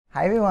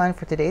Hi everyone,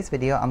 for today's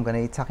video I'm going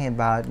to be talking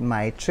about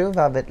my True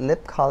Velvet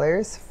lip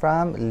colors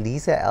from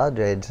Lisa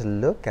Eldridge.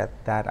 Look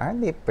at that,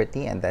 aren't they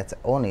pretty? And that's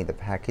only the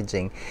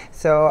packaging.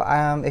 So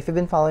if you've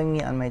been following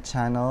me on my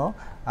channel,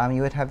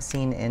 you would have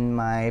seen in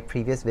my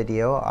previous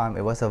video,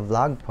 it was a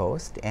vlog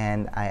post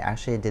and I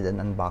actually did an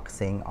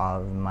unboxing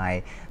of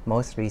my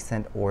most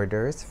recent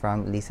orders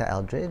from Lisa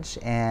Eldridge,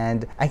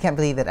 and I can't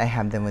believe that I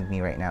have them with me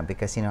right now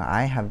because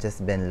I have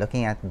just been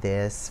looking at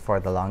this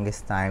for the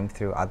longest time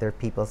through other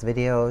people's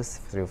videos,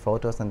 through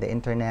photos on the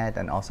internet,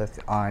 and also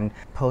on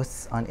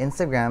posts on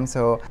Instagram.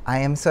 So I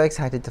am so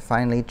excited to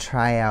finally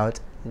try out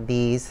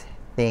these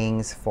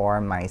things for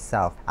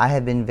myself. I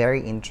have been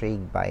very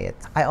intrigued by it.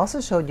 I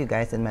also showed you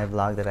guys in my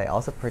vlog that I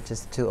also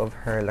purchased two of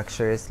her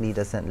luxuriously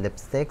scent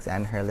lipsticks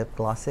and her lip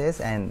glosses,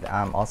 and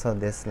also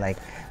this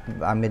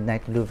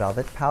midnight blue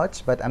velvet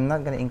pouch, but I'm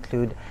not going to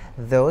include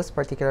those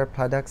particular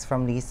products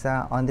from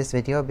Lisa on this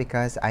video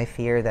because I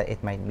fear that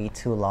it might be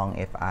too long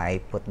if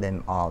I put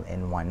them all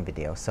in one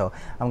video. So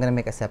I'm going to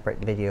make a separate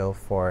video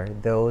for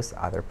those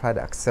other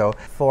products. So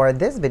for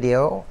this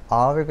video,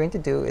 all we're going to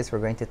do is we're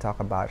going to talk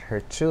about her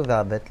True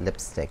Velvet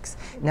lipsticks.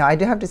 Now I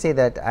do have to say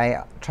that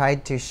I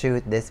tried to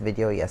shoot this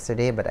video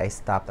yesterday, but I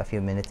stopped a few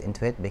minutes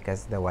into it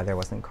because the weather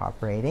wasn't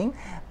cooperating.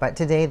 But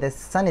today the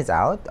sun is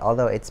out,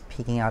 although it's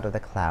peeking out of the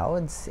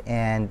clouds,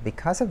 and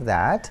because of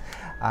that,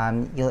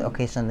 you'll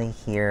occasionally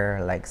hear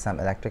like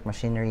some electric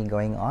machinery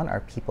going on,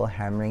 or people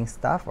hammering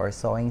stuff or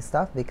sewing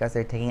stuff because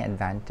they're taking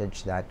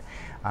advantage that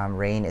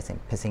rain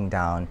isn't pissing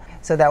down.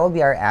 So that will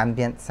be our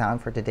ambient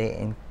sound for today,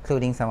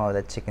 including some of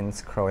the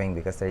chickens crowing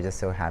because they're just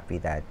so happy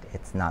that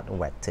it's not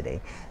wet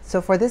today.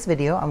 So for this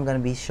video, I'm going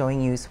to be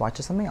showing you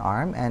swatches on my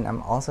arm, and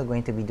I'm also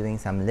going to be doing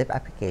some lip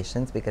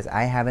applications because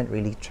I haven't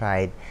really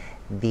tried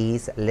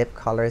these lip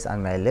colors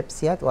on my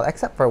lips yet, well,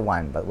 except for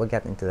one, but we'll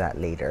get into that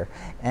later.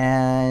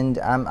 And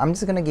I'm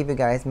just gonna give you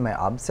guys my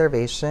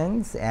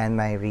observations and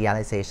my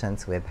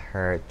realizations with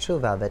her True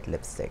Velvet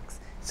lipsticks.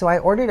 So I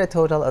ordered a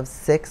total of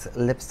 6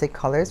 lipstick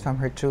colors from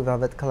her True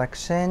Velvet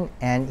collection,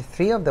 and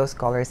 3 of those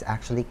colors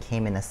actually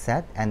came in a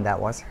set, and that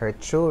was her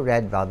True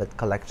Red Velvet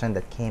collection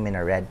that came in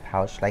a red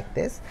pouch like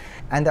this.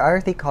 And the other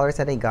 3 colors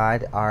that I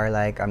got are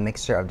like a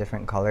mixture of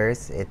different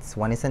colors.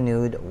 One is a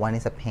nude, one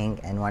is a pink,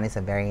 and one is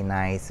a very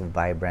nice,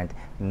 vibrant,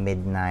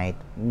 midnight,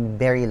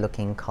 berry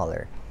looking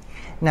color.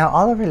 Now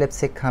all of her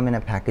lipstick come in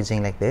a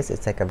packaging like this.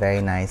 It's like a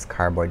very nice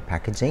cardboard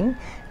packaging.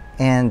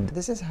 And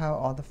this is how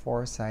all the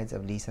 4 sides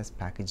of Lisa's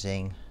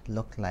packaging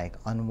look like.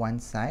 On one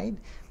side,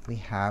 we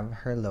have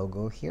her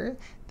logo here,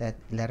 that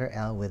letter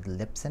L with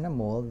lips and a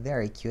mole,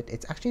 very cute.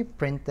 It's actually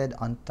printed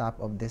on top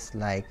of this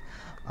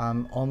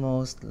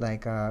almost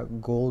like a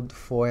gold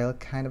foil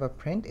kind of a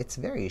print. It's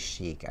very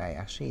chic. I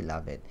actually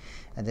love it.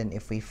 And then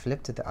if we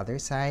flip to the other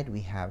side,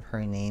 we have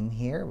her name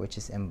here, which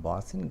is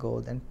embossed in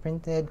gold and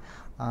printed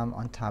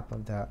on top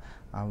of the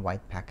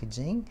white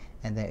packaging.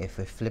 And then if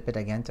we flip it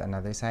again to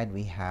another side,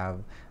 we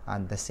have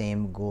the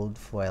same gold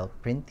foil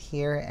print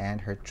here,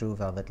 and her True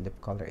Velvet lip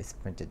color is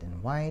printed in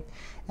white.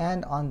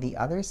 And on the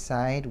other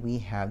side, we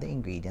have the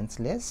ingredients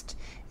list,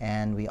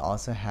 and we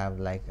also have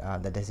like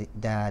the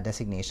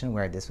designation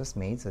where this was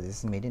made. So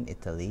this is made in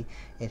Italy.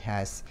 It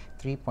has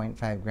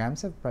 3.5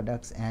 grams of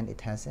products, and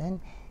it has an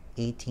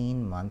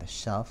 18-month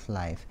shelf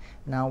life.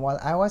 Now, while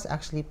I was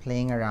actually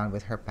playing around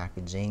with her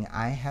packaging,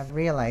 I have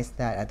realized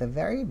that at the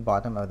very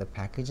bottom of the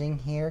packaging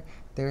here,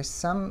 there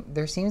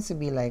seems to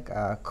be like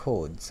a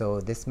code. So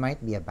this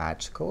might be a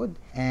batch code.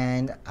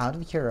 And out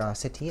of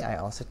curiosity, I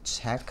also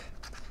check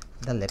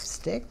the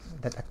lipstick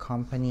that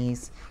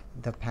accompanies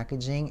the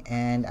packaging,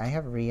 and I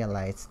have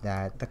realized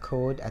that the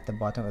code at the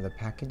bottom of the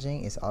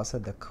packaging is also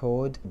the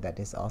code that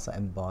is also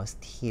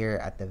embossed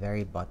here at the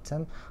very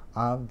bottom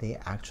of the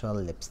actual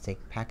lipstick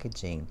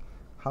packaging.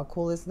 How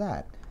cool is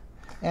that?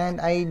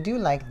 And I do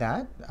like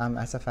that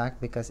as a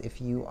fact, because if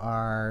you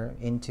are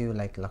into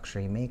like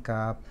luxury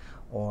makeup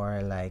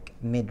or like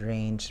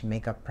mid-range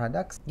makeup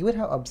products, you would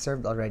have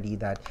observed already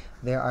that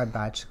there are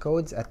batch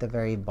codes at the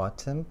very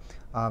bottom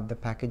of the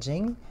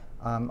packaging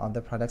of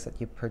the products that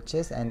you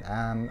purchase, and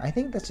I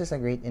think that's just a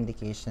great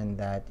indication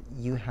that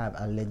you have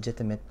a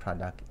legitimate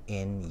product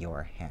in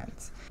your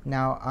hands.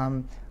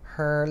 Now,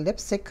 her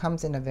lipstick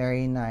comes in a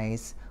very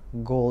nice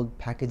gold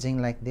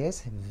packaging like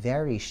this,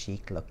 very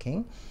chic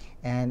looking,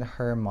 and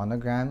her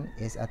monogram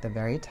is at the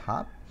very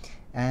top,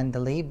 and the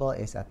label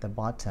is at the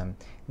bottom.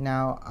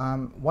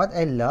 Now, what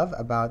I love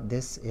about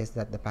this is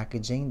that the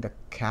packaging, the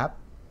cap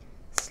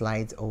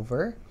slides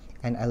over,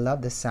 and I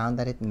love the sound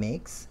that it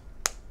makes.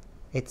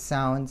 It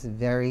sounds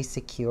very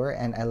secure,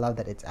 and I love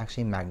that it's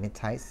actually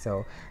magnetized,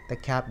 so the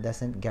cap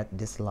doesn't get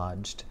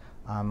dislodged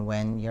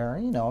when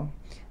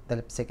the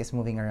lipstick is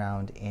moving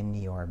around in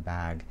your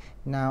bag.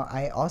 Now,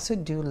 I also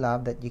do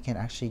love that you can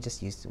actually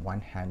just use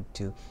one hand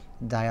to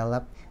dial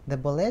up the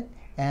bullet,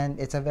 and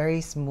it's a very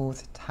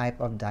smooth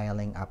type of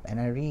dialing up, and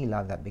I really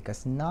love that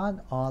because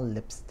not all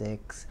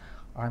lipsticks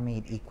are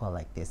made equal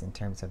like this in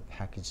terms of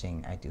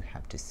packaging, I do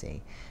have to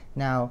say.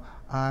 Now,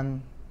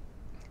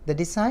 The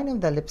design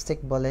of the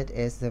lipstick bullet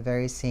is the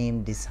very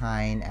same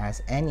design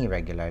as any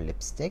regular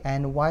lipstick,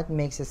 and what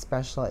makes it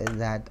special is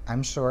that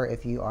I'm sure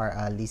if you are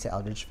a Lisa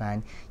Eldridge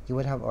fan, you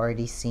would have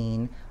already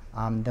seen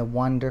the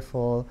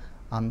wonderful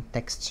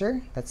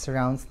texture that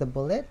surrounds the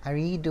bullet. I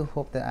really do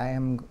hope that I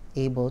am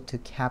able to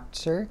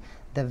capture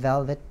the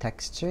velvet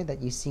texture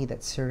that you see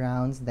that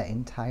surrounds the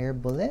entire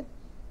bullet.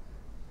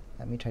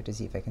 Let me try to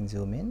see if I can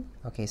zoom in.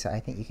 Okay, so I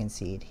think you can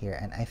see it here,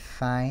 and I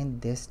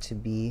find this to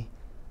be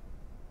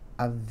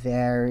a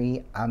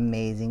very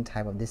amazing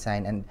type of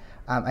design. And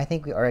I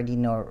think we already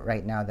know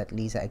right now that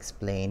Lisa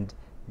explained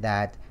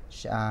that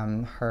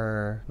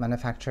her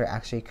manufacturer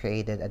actually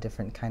created a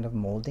different kind of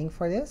molding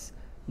for this.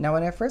 Now,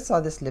 when I first saw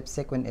this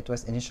lipstick when it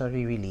was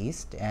initially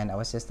released, and I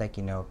was just like,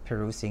 you know,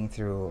 perusing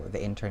through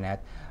the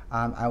internet,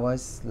 I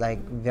was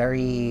like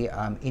very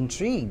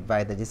intrigued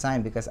by the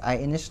design, because I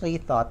initially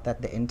thought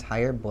that the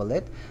entire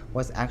bullet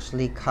was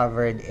actually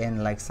covered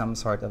in like some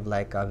sort of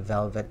like a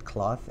velvet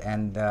cloth,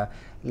 and the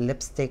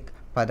lipstick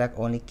product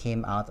only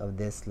came out of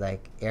this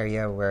like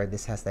area where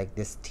this has like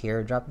this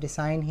teardrop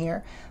design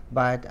here.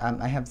 But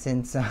I have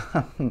since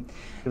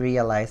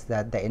realized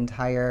that the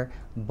entire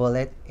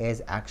bullet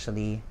is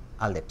actually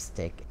a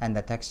lipstick, and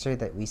the texture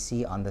that we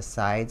see on the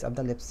sides of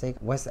the lipstick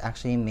was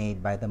actually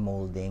made by the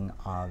molding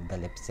of the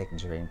lipstick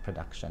during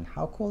production.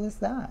 How cool is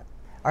that?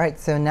 Alright,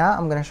 so now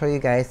I'm going to show you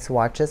guys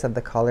swatches of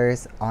the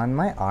colors on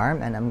my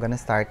arm, and I'm going to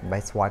start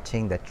by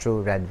swatching the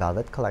True Red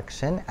Velvet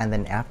collection, and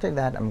then after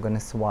that I'm going to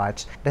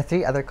swatch the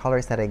 3 other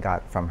colors that I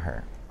got from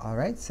her.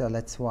 Alright, so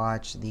let's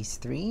swatch these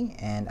 3,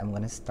 and I'm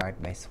going to start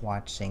by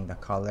swatching the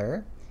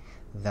color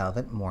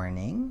Velvet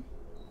Morning.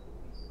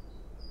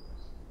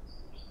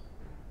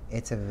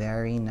 It's a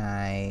very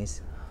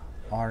nice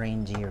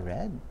orangey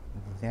red,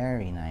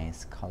 very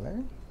nice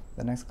color.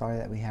 The next color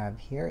that we have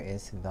here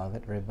is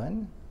Velvet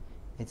Ribbon.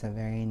 It's a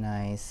very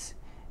nice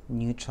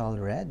neutral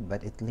red,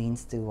 but it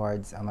leans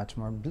towards a much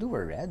more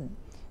bluer red.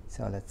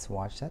 So let's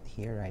swatch that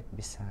here right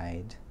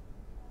beside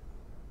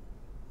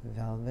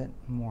Velvet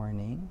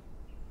Morning.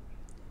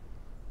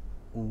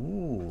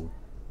 Ooh,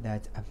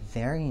 that's a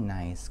very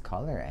nice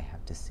color, I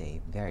have to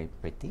say, very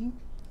pretty.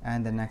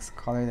 And the next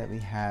color that we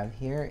have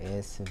here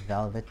is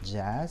Velvet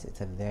Jazz. It's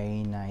a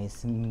very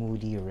nice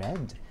moody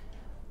red,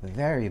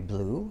 very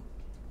blue,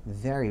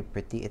 very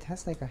pretty. It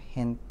has like a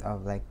hint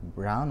of like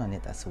brown on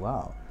it as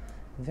well.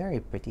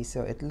 Very pretty.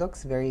 So it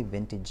looks very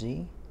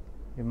vintagey.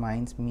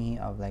 Reminds me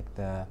of like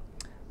the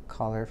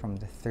color from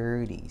the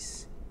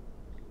 30s.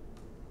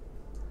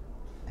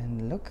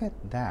 And look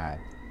at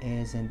that.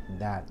 Isn't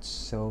that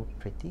so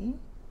pretty?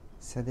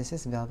 So this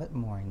is Velvet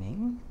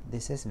Morning,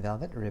 this is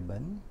Velvet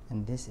Ribbon,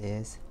 and this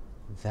is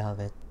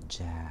Velvet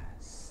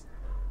Jazz.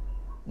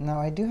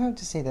 Now I do have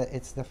to say that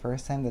it's the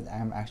first time that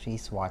I'm actually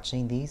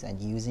swatching these and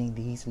using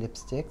these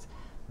lipsticks,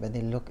 but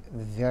they look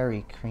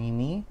very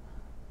creamy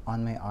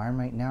on my arm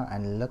right now,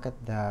 and look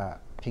at the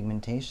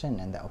pigmentation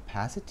and the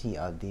opacity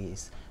of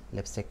these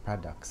lipstick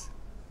products.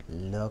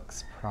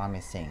 Looks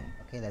promising.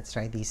 Okay, let's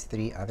try these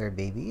 3 other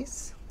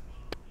babies.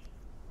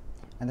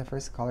 And the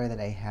first color that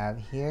I have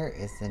here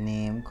is the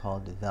name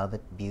called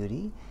Velvet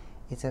Beauty.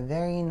 It's a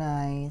very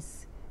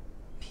nice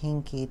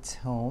pinky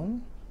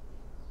tone.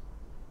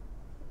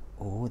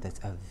 Oh,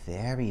 that's a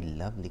very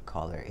lovely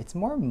color. It's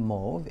more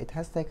mauve. It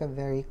has like a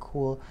very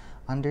cool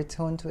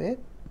undertone to it.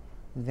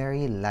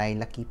 Very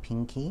lilac-y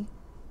pinky.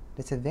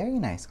 It's a very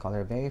nice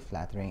color, very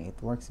flattering.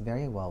 It works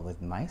very well with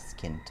my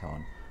skin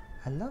tone.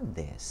 I love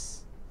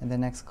this. And the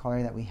next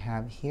color that we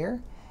have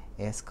here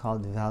is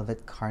called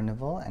Velvet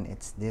Carnival, and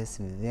it's this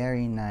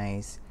very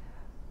nice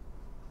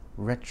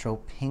retro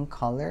pink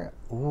color.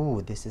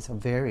 Ooh, this is a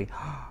very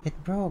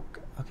it broke.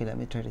 Okay, let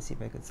me try to see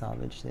if I could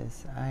salvage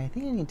this. I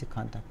think I need to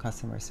contact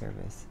customer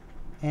service.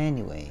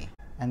 Anyway,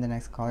 and the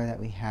next color that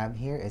we have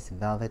here is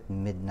Velvet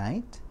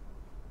Midnight,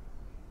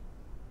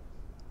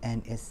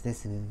 and it's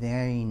this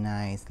very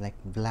nice like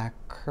black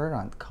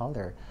currant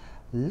color.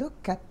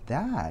 Look at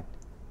that.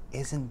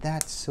 Isn't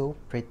that so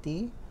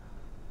pretty?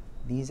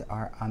 These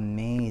are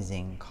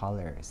amazing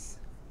colors.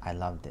 I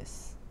love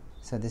this.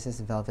 So this is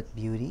Velvet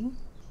Beauty,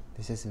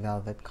 this is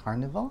Velvet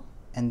Carnival,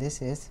 and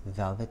this is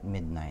Velvet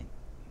Midnight.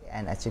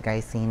 And as you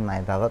guys seen,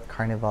 my Velvet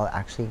Carnival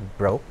actually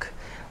broke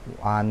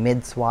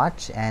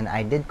mid-swatch, and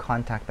I did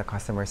contact the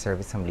customer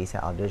service from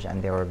Lisa Eldridge, and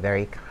they were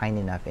very kind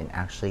enough in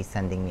actually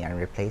sending me a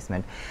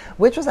replacement,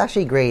 which was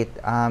actually great,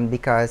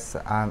 because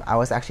I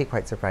was actually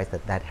quite surprised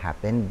that that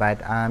happened. But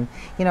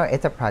you know,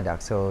 it's a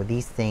product, so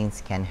these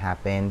things can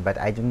happen. But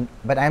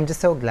I'm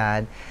just so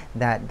glad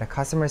that the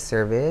customer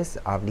service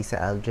of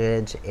Lisa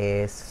Eldridge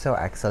is so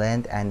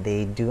excellent, and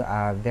they do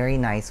a very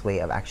nice way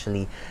of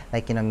actually,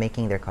 like, you know,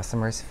 making their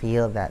customers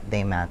feel that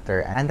they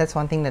matter, and that's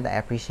one thing that I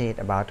appreciate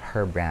about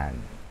her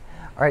brand.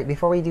 Alright,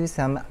 before we do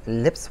some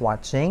lip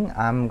swatching,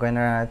 I'm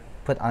gonna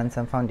put on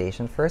some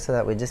foundation first so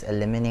that we just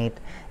eliminate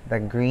the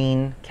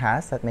green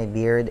cast that my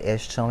beard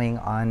is showing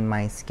on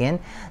my skin.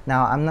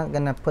 Now, I'm not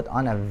gonna put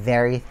on a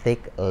very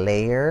thick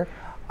layer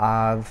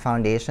of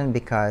foundation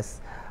because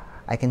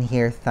I can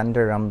hear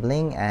thunder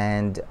rumbling,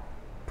 and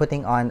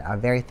putting on a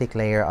very thick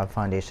layer of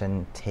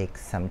foundation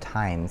takes some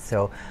time.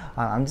 So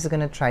I'm just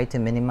gonna try to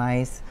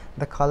minimize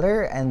the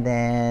color, and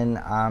then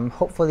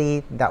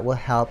hopefully that will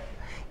help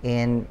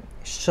in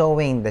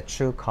showing the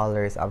true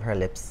colors of her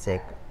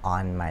lipstick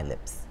on my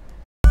lips.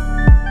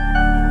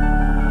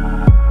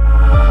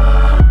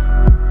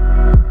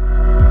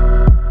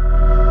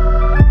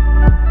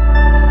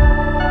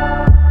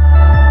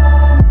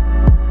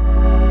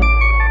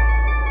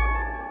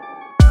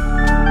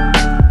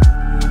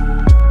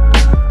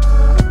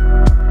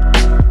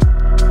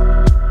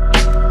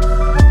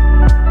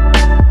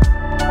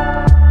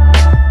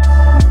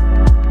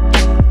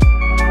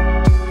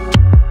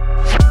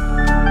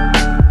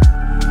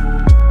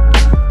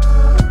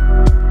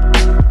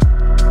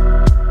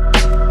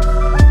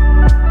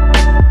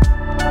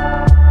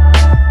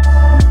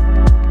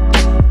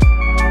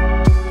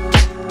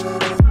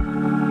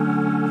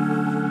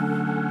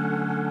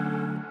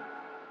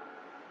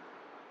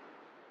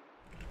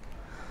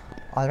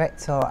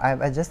 Alright, so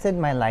I've adjusted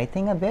my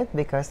lighting a bit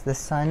because the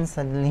sun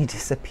suddenly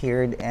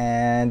disappeared,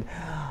 and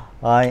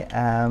I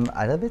am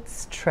a little bit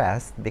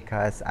stressed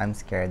because I'm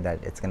scared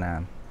that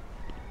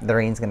the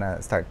rain's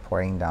gonna start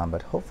pouring down,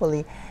 but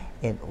hopefully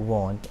it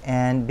won't.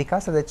 And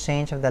because of the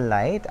change of the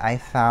light, I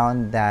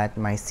found that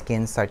my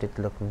skin started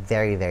to look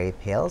very, very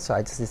pale, so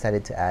I just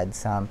decided to add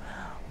some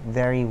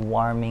very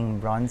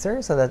warming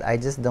bronzer so that I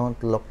just don't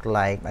look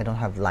like I don't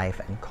have life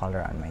and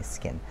color on my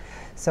skin.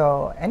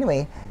 So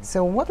anyway,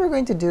 so what we're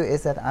going to do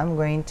is that I'm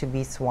going to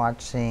be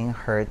swatching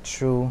her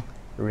true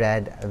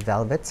red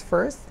velvets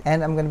first,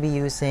 and I'm going to be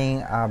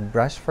using a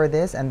brush for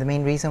this. And the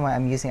main reason why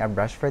I'm using a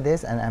brush for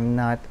this and I'm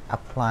not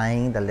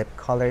applying the lip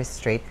color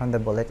straight from the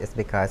bullet is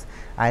because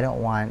I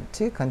don't want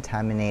to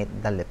contaminate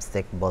the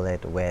lipstick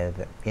bullet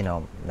with, you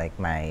know, like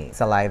my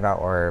saliva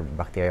or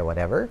bacteria,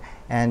 whatever.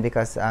 And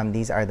because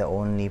these are the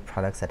only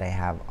products that I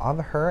have of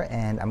her,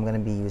 and I'm going to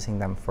be using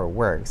them for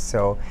work.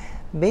 So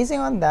basing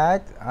on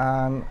that,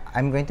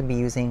 I'm going to be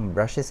using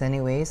brushes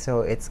anyway,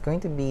 so it's going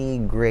to be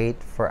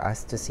great for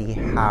us to see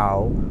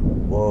how,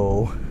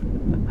 whoa,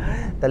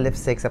 the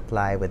lipsticks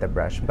apply with a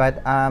brush.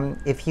 But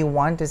if you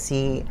want to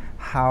see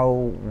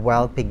how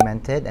well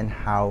pigmented and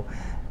how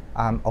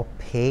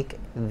opaque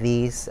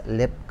these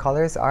lip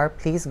colors are,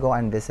 please go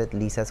and visit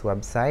Lisa's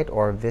website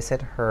or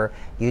visit her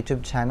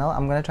YouTube channel.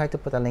 I'm going to try to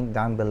put a link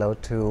down below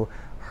to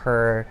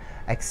her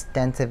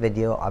extensive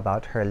video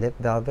about her lip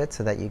velvet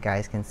so that you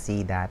guys can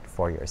see that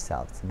for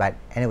yourselves. But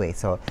anyway,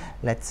 so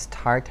let's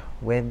start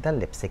with the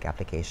lipstick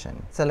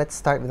application. So let's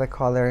start with the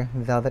color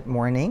Velvet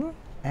Morning,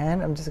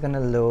 and I'm just going to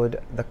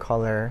load the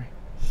color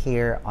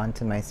here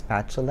onto my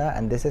spatula,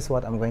 and this is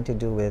what I'm going to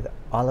do with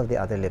all of the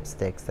other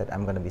lipsticks that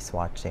I'm going to be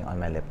swatching on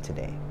my lip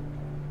today.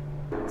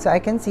 So I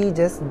can see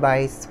just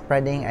by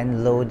spreading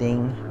and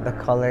loading the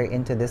color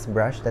into this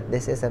brush that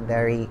this is a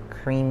very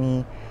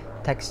creamy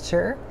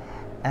texture,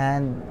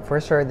 and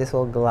for sure this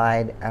will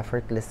glide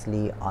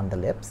effortlessly on the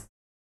lips.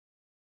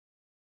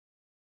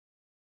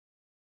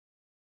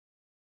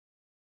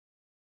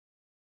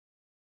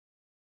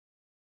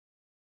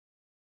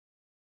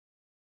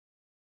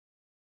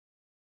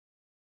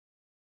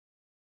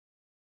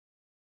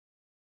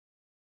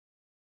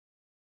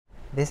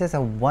 This is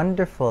a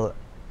wonderful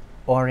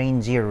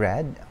orangey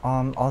red,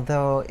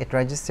 although it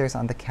registers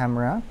on the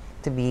camera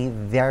to be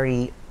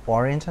very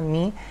orange on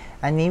me,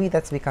 and maybe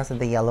that's because of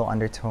the yellow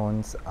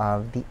undertones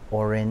of the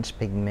orange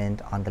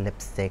pigment on the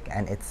lipstick,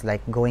 and it's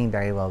like going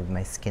very well with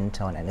my skin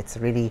tone, and it's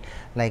really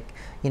like,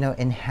 you know,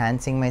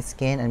 enhancing my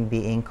skin and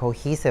being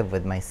cohesive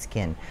with my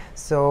skin.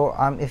 So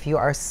if you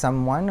are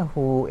someone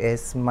who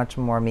is much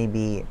more,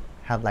 maybe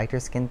have lighter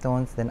skin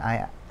tones than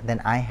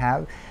I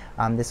have,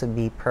 this would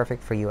be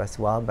perfect for you as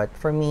well. But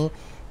for me,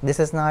 this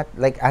is not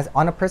like, as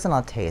on a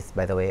personal taste,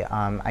 by the way,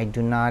 I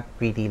do not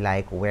really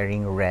like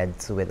wearing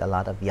reds with a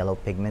lot of yellow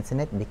pigments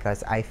in it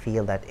because I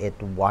feel that it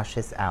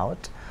washes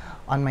out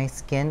on my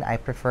skin. I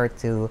prefer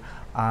to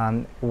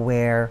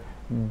wear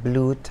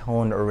blue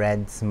tone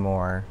reds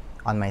more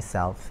on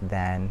myself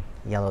than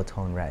yellow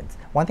tone reds.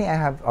 One thing I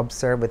have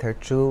observed with her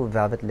True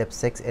Velvet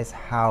lipsticks is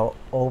how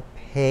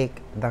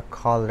opaque the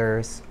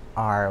colors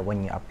are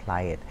when you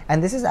apply it.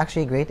 And this is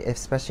actually great,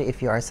 especially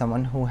if you are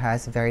someone who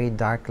has very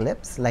dark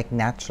lips, like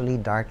naturally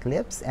dark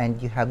lips,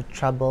 and you have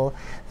trouble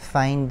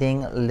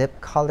finding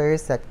lip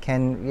colors that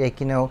can,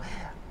 like, you know,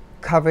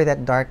 cover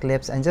that dark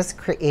lips and just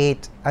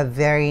create a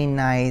very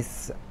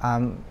nice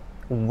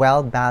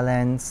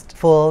well-balanced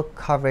full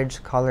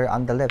coverage color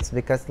on the lips.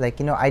 Because, like,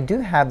 you know, I do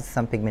have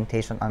some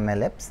pigmentation on my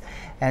lips,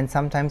 and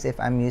sometimes if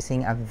I'm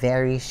using a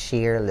very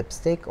sheer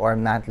lipstick or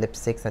matte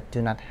lipsticks that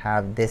do not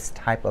have this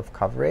type of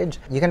coverage,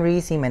 you can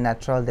really see my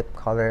natural lip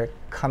color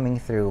coming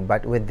through.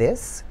 But with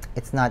this,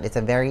 it's not. It's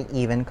a very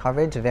even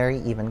coverage, very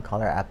even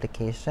color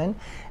application,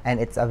 and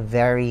it's a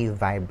very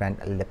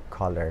vibrant lip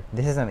color.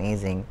 This is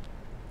amazing,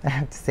 I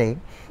have to say.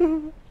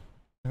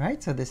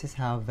 Alright, so this is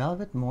how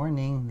Velvet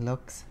Morning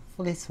looks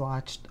fully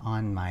swatched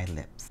on my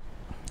lips.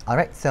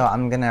 Alright, so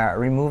I'm gonna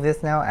remove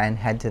this now and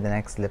head to the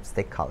next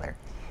lipstick color.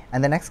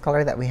 And the next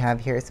color that we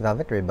have here is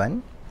Velvet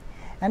Ribbon.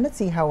 and let's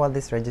see how well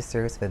this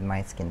registers with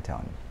my skin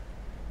tone.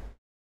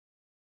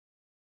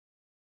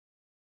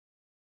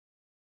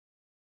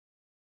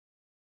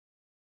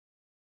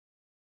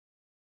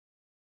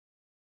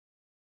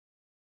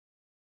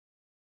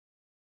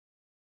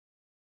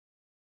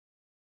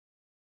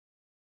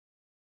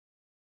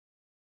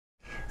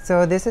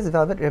 So this is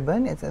Velvet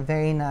Ribbon. It's a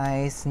very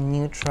nice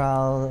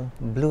neutral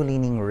blue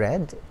leaning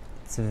red.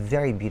 It's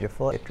very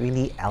beautiful. It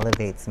really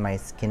elevates my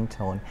skin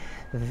tone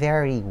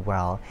very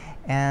well.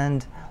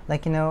 And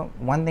like, you know,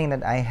 one thing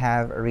that I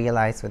have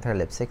realized with her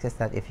lipsticks is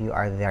that if you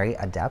are very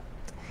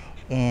adept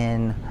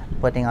in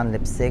putting on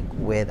lipstick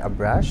with a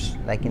brush,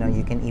 like, you know,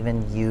 you can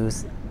even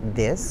use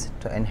this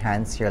to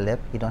enhance your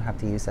lip. You don't have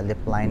to use a lip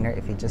liner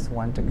if you just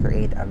want to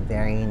create a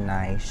very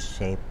nice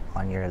shape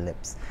on your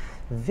lips.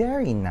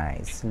 Very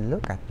nice.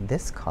 Look at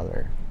this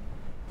color.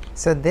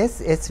 So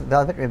this is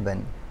Velvet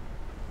Ribbon.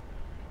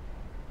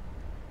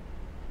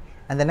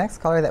 And the next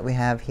color that we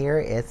have here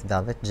is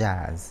Velvet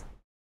Jazz.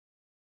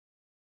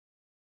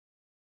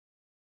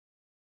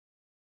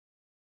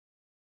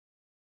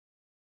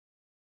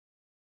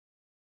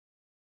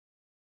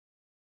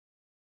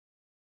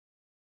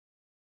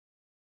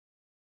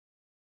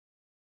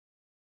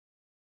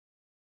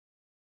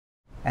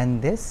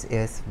 And this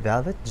is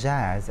Velvet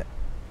Jazz.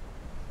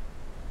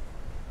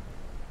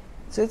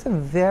 So it's a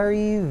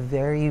very,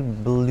 very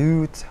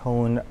blue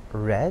tone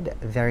red,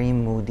 very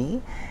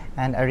moody.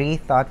 And I really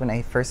thought when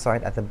I first saw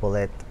it at the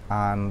bullet,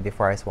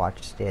 before I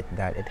swatched it,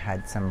 that it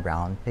had some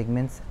brown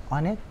pigments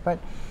on it. But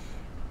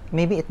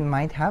maybe it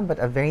might have, but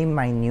a very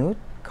minute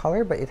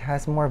color, but it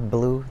has more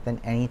blue than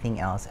anything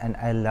else. And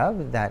I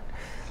love that.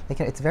 Like,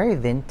 it's very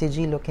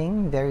vintagey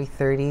looking, very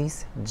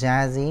 30s,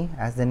 jazzy,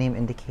 as the name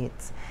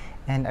indicates.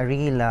 And I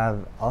really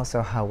love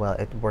also how well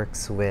it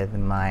works with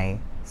my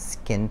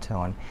skin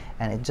tone,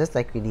 and it just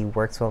like really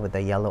works well with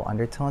the yellow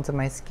undertones of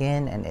my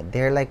skin, and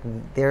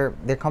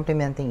they're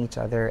complementing each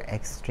other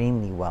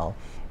extremely well.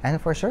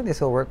 And for sure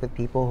this will work with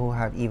people who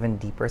have even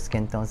deeper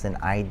skin tones than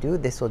I do.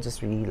 This will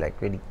just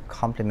really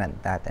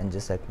complement that and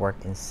just like work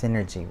in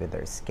synergy with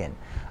their skin.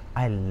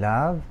 I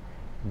love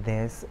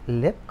this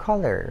lip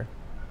color.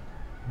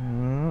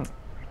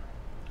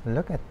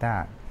 Look at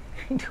that.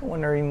 I don't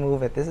want to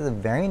remove it. This is a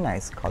very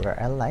nice color.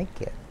 I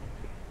like it.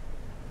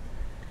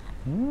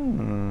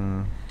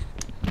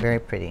 Very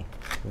pretty.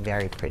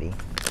 Very pretty.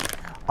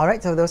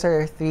 Alright, so those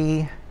are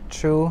 3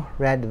 true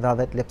red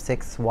velvet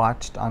lipsticks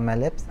swatched on my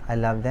lips. I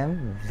love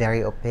them.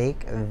 Very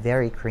opaque,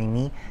 very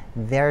creamy,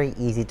 very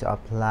easy to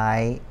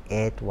apply.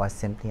 It was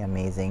simply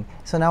amazing.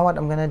 So now what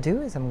I'm going to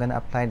do is I'm going to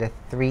apply the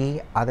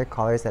 3 other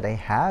colors that I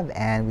have,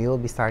 and we will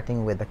be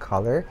starting with the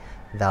color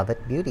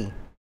Velvet Beauty.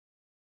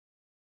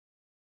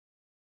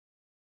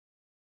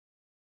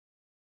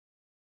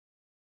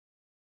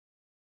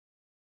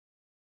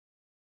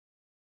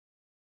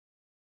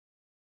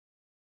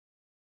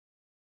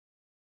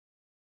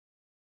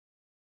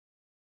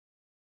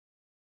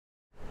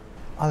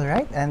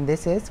 Alright, and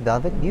this is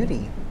Velvet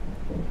Beauty.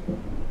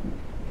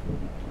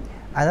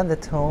 I love the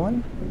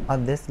tone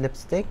of this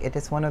lipstick. It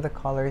is one of the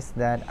colors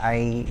that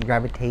I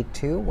gravitate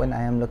to when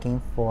I am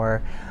looking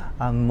for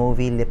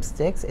mauvey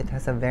lipsticks. It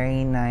has a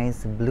very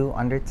nice blue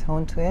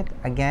undertone to it.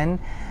 Again,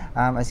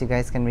 as you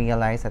guys can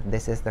realize, that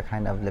this is the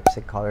kind of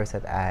lipstick colors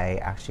that I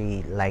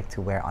actually like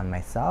to wear on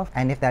myself.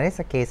 And if that is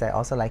the case, I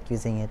also like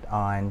using it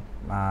on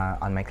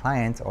my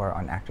clients or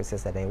on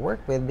actresses that I work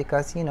with,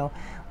 because, you know,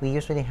 we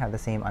usually have the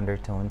same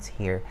undertones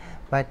here.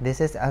 But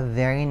this is a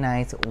very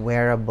nice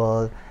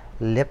wearable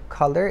lip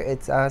color.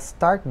 It's a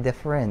stark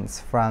difference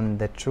from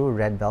the true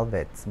red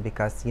velvets,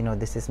 because, you know,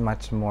 this is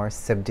much more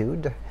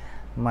subdued,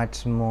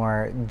 much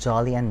more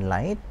jolly and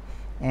light,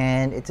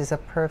 and it is a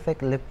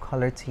perfect lip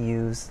color to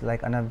use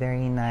like on a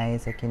very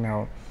nice, like, you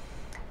know,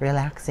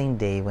 relaxing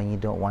day when you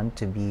don't want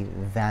to be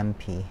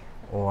vampy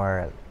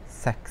or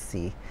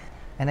sexy.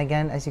 And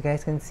again, as you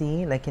guys can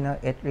see, like, you know,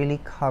 it really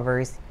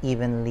covers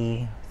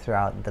evenly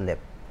throughout the lip.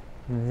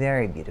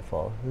 Very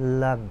beautiful.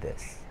 Love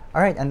this.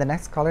 Alright, and the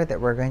next color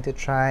that we're going to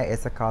try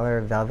is the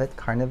color Velvet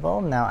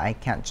Carnival. Now, I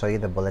can't show you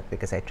the bullet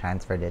because I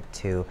transferred it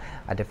to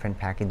a different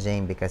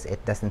packaging because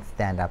it doesn't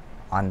stand up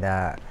on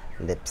the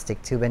lipstick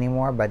tube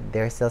anymore, but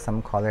there's still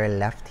some color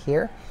left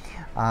here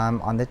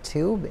on the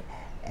tube,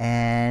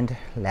 and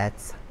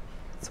let's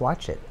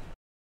swatch it.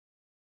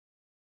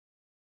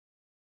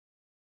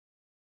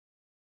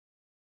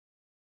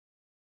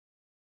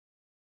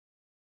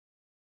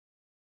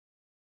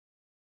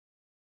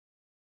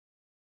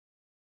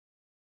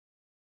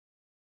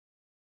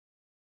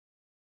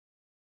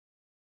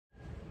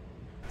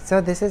 So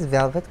this is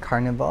Velvet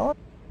Carnival.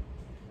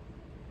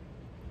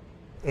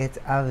 It's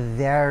a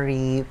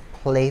very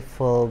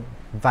playful,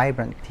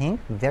 vibrant pink,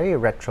 very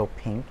retro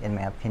pink in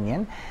my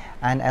opinion.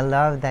 And I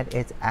love that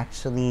it's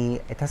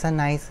actually, it has a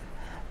nice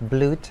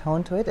blue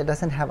tone to it. It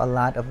doesn't have a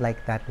lot of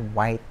like that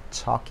white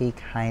chalky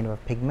kind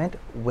of pigment,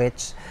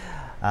 which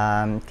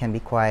can be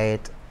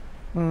quite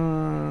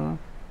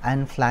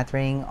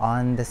unflattering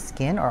on the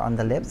skin or on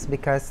the lips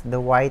because the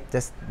white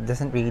just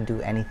doesn't really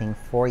do anything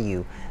for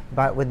you.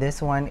 But with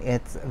this one,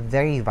 it's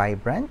very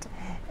vibrant,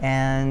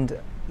 and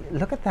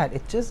look at that,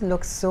 it just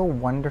looks so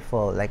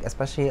wonderful, like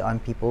especially on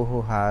people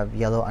who have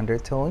yellow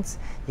undertones.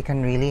 You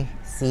can really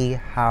see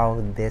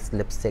how this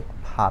lipstick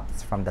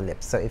pops from the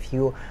lips. So if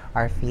you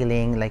are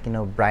feeling like, you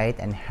know, bright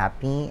and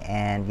happy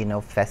and, you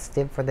know,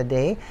 festive for the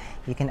day,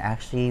 you can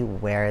actually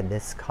wear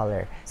this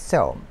color.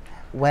 So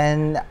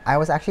when I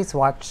was actually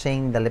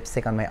swatching the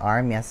lipstick on my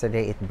arm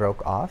yesterday, it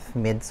broke off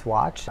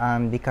mid-swatch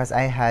because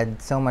I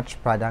had so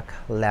much product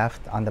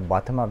left on the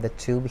bottom of the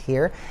tube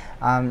here.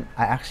 I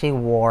actually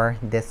wore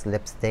this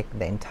lipstick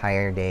the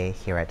entire day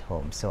here at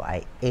home. So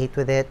I ate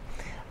with it,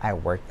 I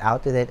worked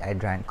out with it, I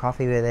drank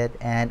coffee with it,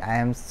 and I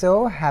am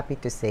so happy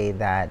to say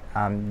that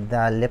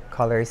the lip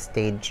color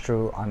stayed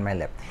true on my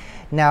lip.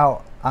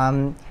 Now,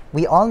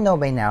 we all know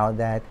by now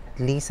that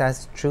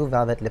Lisa's True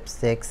Velvet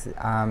lipsticks,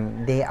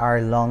 they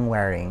are long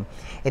wearing.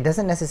 It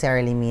doesn't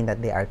necessarily mean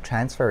that they are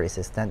transfer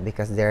resistant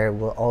because there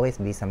will always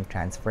be some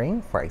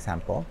transferring. For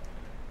example,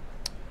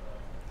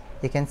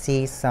 you can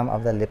see some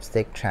of the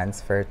lipstick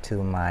transfer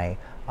to my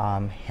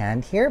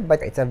hand here,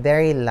 but it's a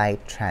very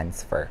light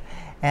transfer.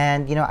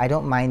 And you know, I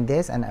don't mind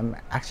this, and I'm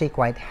actually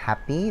quite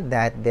happy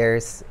that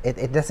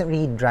it doesn't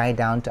really dry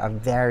down to a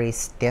very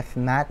stiff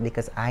matte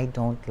because I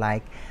don't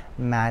like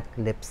matte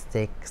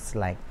lipsticks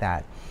like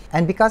that.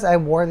 And because I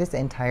wore this the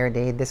entire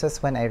day, this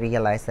was when I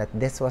realized that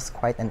this was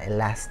quite an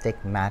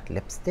elastic matte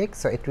lipstick.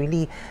 So it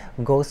really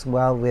goes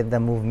well with the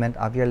movement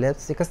of your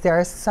lips, because there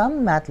are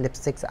some matte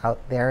lipsticks out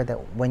there that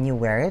when you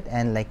wear it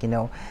and, like, you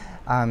know,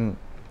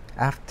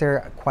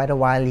 after quite a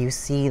while you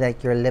see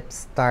that your lips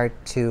start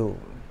to,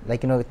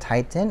 like, you know,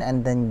 tighten,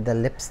 and then the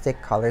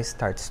lipstick color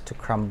starts to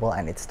crumble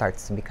and it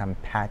starts to become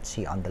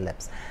patchy on the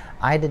lips.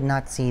 I did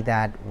not see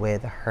that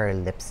with her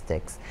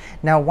lipsticks.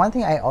 Now, one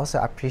thing I also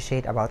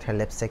appreciate about her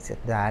lipsticks is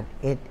that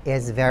it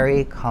is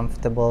very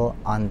comfortable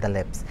on the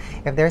lips.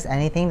 If there's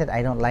anything that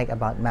I don't like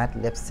about matte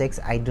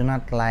lipsticks, I do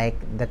not like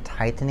the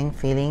tightening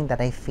feeling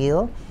that I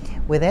feel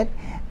with it,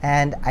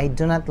 and I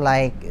do not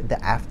like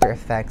the after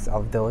effects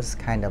of those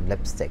kind of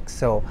lipsticks.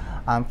 So,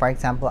 for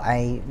example,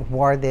 I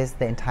wore this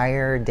the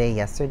entire day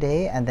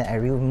yesterday, and then I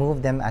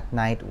removed them at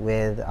night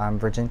with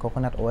virgin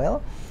coconut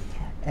oil.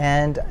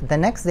 And the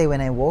next day when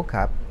I woke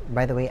up,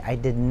 by the way, I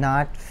did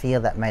not feel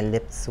that my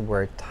lips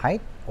were tight,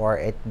 or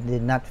it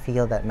did not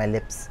feel that my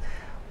lips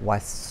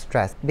was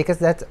stressed, because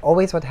that's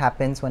always what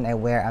happens when I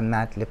wear a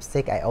matte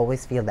lipstick. I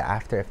always feel the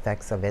after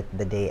effects of it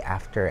the day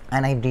after,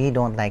 and I really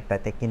don't like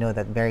that, like, you know,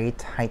 that very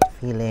tight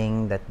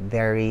feeling, that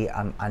very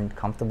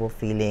uncomfortable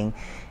feeling.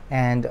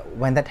 And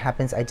when that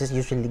happens, I just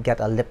usually get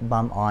a lip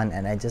balm on,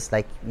 and I just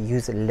like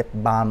use a lip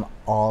balm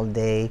all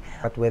day.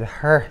 But with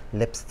her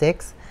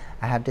lipsticks,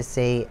 I have to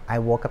say, I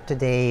woke up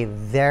today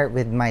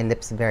with my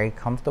lips very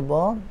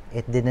comfortable.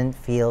 It didn't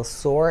feel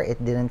sore.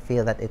 It didn't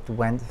feel that it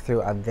went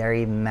through a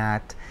very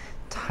matte,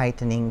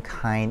 tightening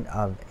kind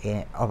of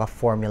a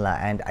formula,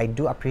 and I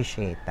do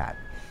appreciate that.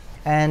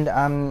 And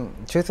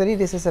truthfully,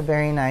 this is a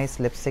very nice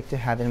lipstick to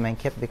have in my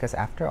kit, because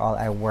after all,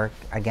 I work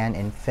again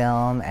in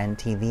film and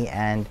TV,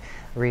 and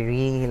we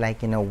really,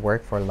 like, you know,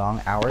 work for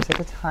long hours at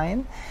a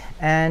time.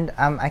 And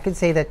I could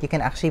say that you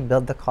can actually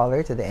build the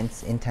color to the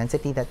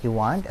intensity that you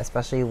want,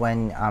 especially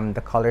when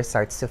the color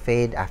starts to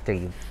fade after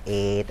you've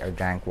ate or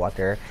drank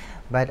water.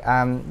 But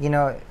you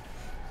know,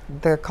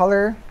 the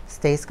color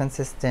stays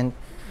consistent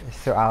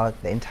throughout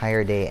the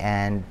entire day,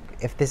 and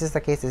if this is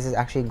the case, this is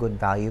actually good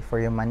value for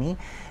your money,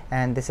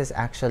 and this is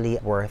actually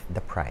worth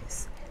the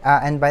price.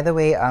 And by the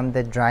way,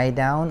 the dry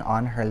down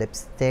on her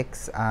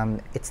lipsticks,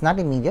 it's not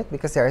immediate,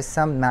 because there are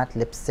some matte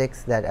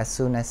lipsticks that as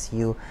soon as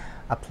you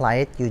apply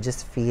it, you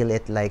just feel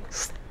it like,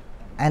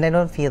 and I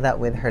don't feel that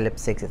with her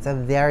lipsticks. It's a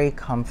very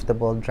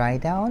comfortable dry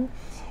down,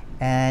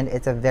 and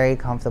it's a very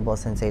comfortable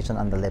sensation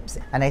on the lips,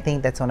 and I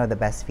think that's one of the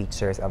best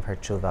features of her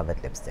True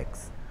Velvet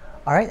lipsticks.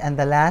 Alright, and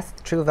the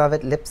last True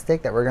Velvet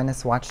lipstick that we're going to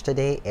swatch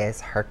today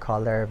is her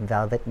color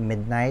Velvet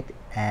Midnight,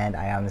 and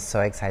I am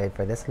so excited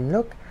for this.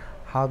 Look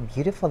how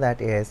beautiful that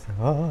is.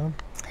 Oh,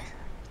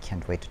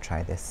 can't wait to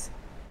try this.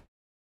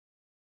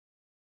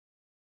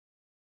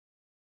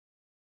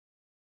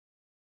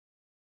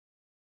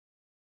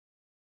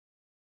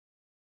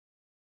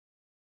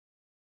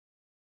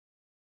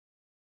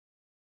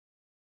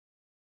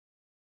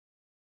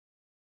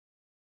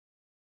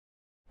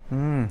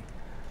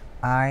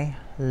 I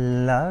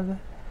love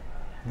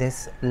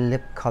this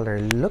lip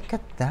color. Look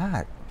at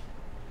that.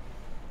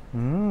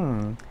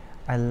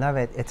 I love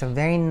it. It's a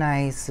very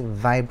nice,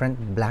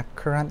 vibrant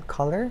blackcurrant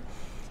color,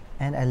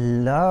 and I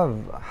love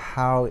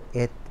how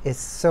it is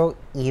so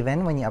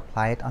even when you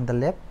apply it on the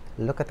lip.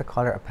 Look at the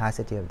color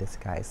opacity of this,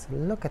 guys.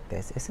 Look at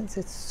this. Isn't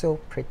it so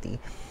pretty?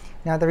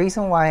 Now, the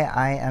reason why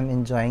I am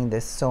enjoying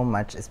this so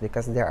much is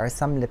because there are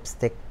some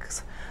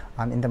lipsticks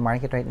in the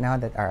market right now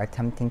that are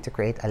attempting to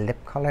create a lip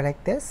color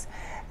like this,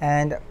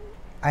 and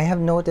I have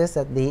noticed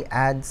that they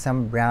add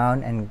some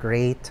brown and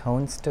gray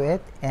tones to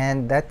it,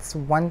 and that's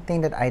one thing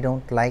that I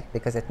don't like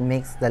because it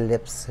makes the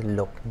lips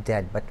look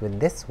dead. But with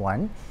this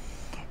one,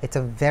 it's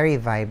a very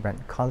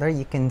vibrant color.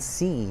 You can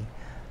see,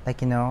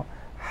 like, you know,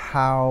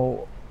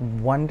 how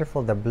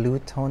wonderful the blue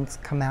tones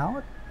come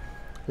out.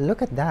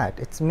 Look at that.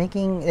 It's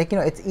making, like, you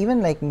know, it's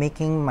even like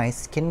making my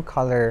skin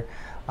color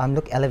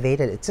look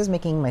elevated. It's just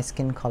making my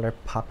skin color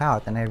pop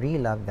out, and I really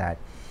love that.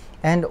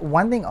 And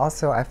one thing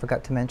also I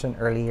forgot to mention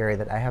earlier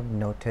that I have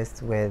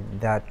noticed with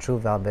the True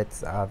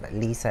Velvets of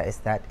Lisa is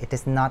that it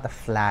is not a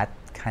flat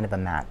kind of a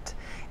matte.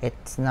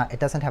 It's not,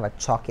 it doesn't have a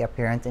chalky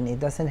appearance, and it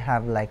doesn't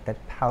have like that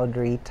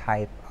powdery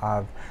type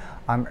of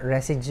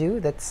residue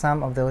that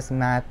some of those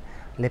matte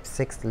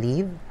lipsticks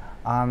leave,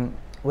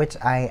 which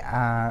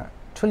I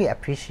truly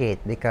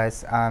appreciate,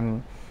 because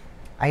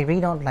I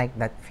really don't like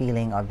that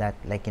feeling of that,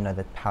 like, you know,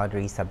 that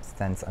powdery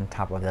substance on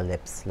top of the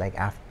lips, like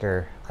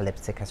after a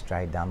lipstick has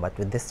dried down. But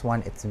with this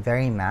one, it's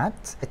very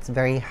matte, it's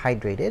very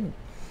hydrated,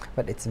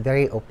 but it's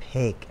very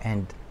opaque,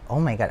 and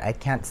oh my god, I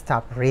can't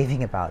stop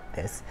raving about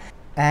this.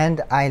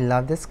 And I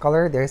love this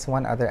color. There's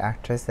one other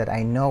actress that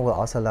I know will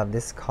also love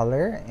this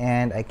color,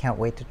 and I can't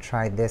wait to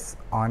try this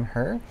on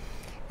her.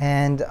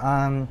 And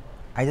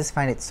I just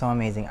find it so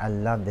amazing. I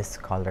love this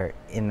color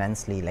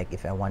immensely. Like,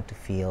 if I want to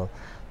feel,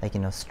 like, you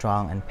know,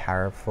 strong and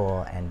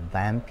powerful and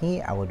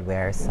vampy, I would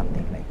wear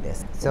something like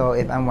this. So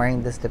if I'm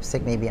wearing this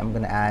lipstick, maybe I'm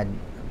gonna add,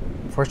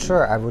 for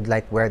sure, I would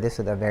like wear this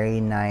with a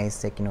very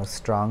nice, like, you know,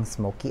 strong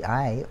smoky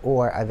eye,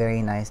 or a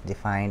very nice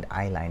defined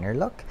eyeliner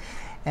look.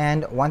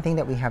 And one thing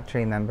that we have to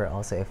remember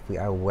also, if we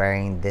are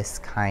wearing this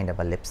kind of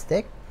a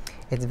lipstick,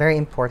 it's very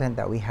important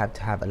that we have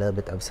to have a little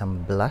bit of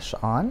some blush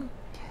on,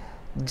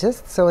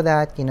 just so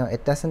that, you know,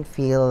 it doesn't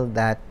feel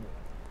that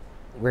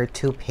we're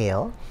too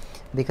pale,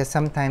 because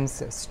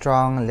sometimes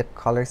strong lip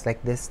colors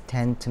like this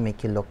tend to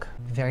make you look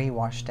very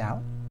washed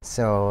out.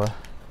 So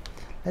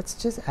let's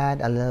just add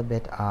a little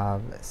bit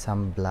of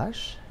some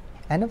blush.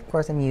 And of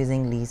course, I'm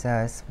using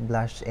Lisa's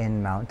blush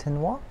in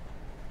Mountain Walk,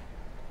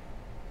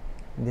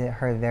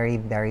 her very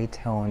berry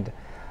toned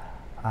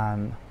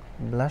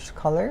blush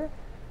color,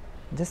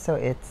 just so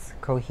it's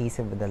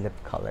cohesive with the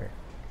lip color.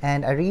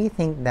 And I really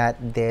think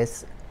that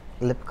this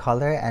lip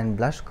color and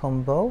blush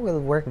combo will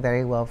work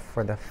very well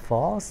for the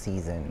fall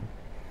season.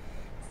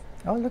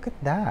 Oh, look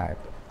at that.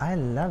 I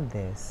love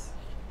this.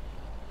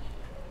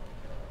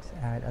 Just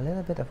add a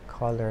little bit of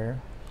color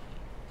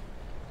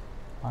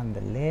on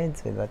the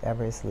lids with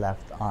whatever is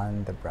left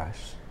on the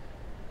brush.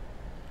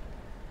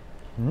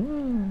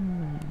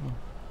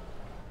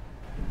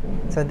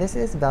 So this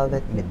is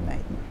Velvet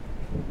Midnight.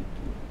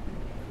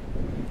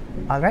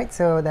 Alright,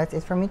 so that's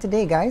it for me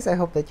today, guys. I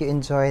hope that you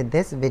enjoyed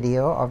this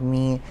video of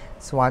me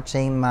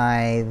swatching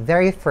my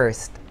very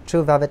first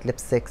True Velvet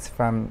lipsticks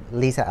from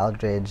Lisa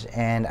Eldridge,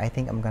 and I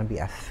think I'm going to be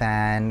a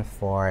fan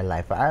for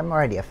life. I'm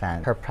already a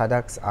fan. Her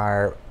products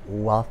are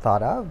well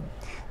thought of,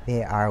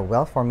 they are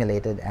well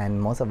formulated, and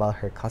most of all,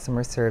 her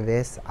customer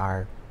service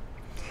are.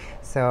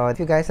 So if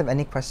you guys have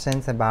any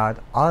questions about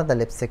all of the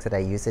lipsticks that I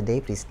use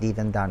today, please leave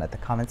them down at the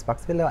comments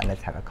box below, and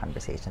let's have a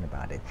conversation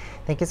about it.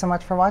 Thank you so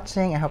much for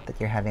watching. I hope that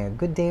you're having a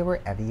good day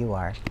wherever you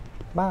are.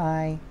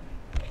 Bye!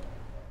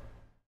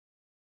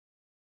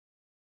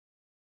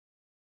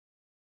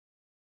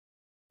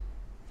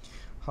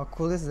 How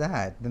cool is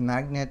that? The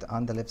magnet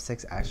on the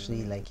lipsticks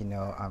actually, like, you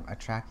know,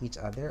 attract each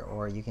other,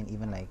 or you can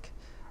even like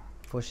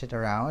push it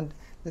around.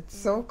 It's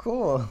so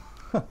cool.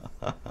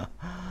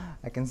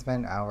 I can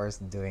spend hours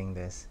doing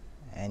this.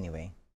 Anyway.